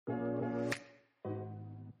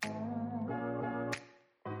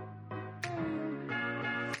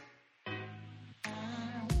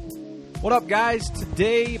What up, guys?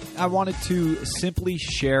 Today, I wanted to simply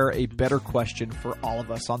share a better question for all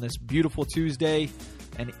of us on this beautiful Tuesday,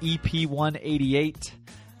 an E188.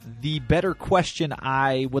 The better question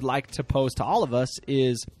I would like to pose to all of us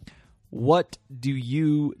is, what do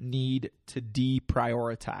you need to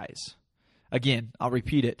deprioritize? Again, I'll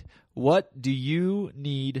repeat it. What do you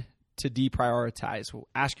need to deprioritize?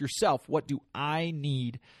 Ask yourself, what do I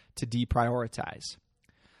need to deprioritize?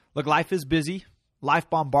 Look, life is busy.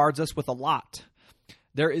 Life bombards us with a lot.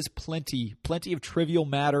 There is plenty of trivial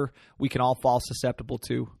matter we can all fall susceptible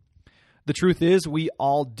to. The truth is, we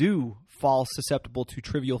all do fall susceptible to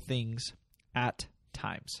trivial things at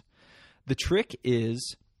times. The trick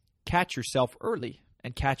is catch yourself early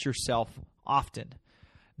and catch yourself often.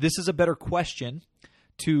 This is a better question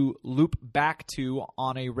to loop back to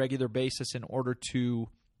on a regular basis in order to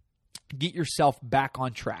get yourself back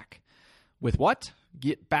on track. With what?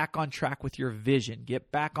 Get back on track with your vision.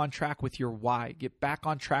 Get back on track with your why. Get back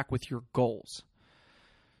on track with your goals.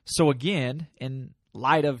 So again, in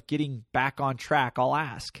light of getting back on track, I'll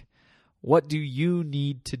ask, what do you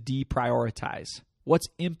need to deprioritize? What's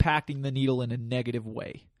impacting the needle in a negative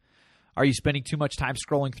way? Are you spending too much time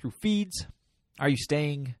scrolling through feeds? Are you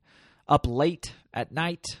staying up late at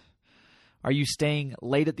night? Are you staying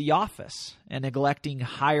late at the office and neglecting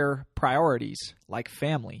higher priorities like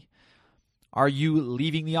family? Are you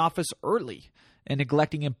leaving the office early and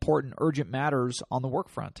neglecting important, urgent matters on the work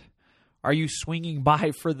front? Are you swinging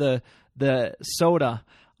by for the soda,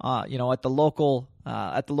 at the local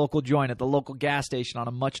joint, at the local gas station on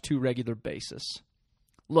a much too regular basis?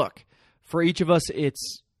 Look, for each of us,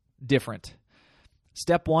 it's different.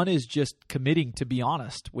 Step one is just committing to be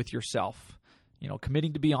honest with yourself.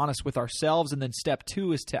 Committing to be honest with ourselves, and then step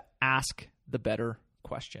two is to ask the better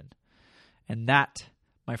question, and that,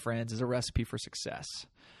 my friends, is a recipe for success.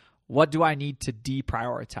 What do I need to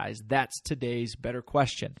deprioritize? That's today's better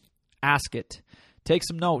question. Ask it. Take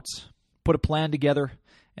some notes. Put a plan together.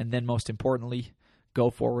 And then most importantly,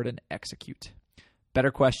 go forward and execute.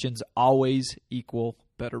 Better questions always equal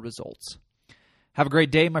better results. Have a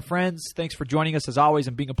great day, my friends. Thanks for joining us as always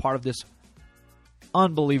and being a part of this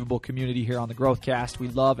unbelievable community here on the Growthcast. We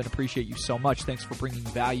love and appreciate you so much. Thanks for bringing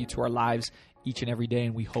value to our lives each and every day,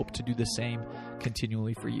 and we hope to do the same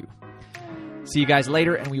continually for you. See you guys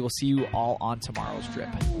later, and we will see you all on tomorrow's trip.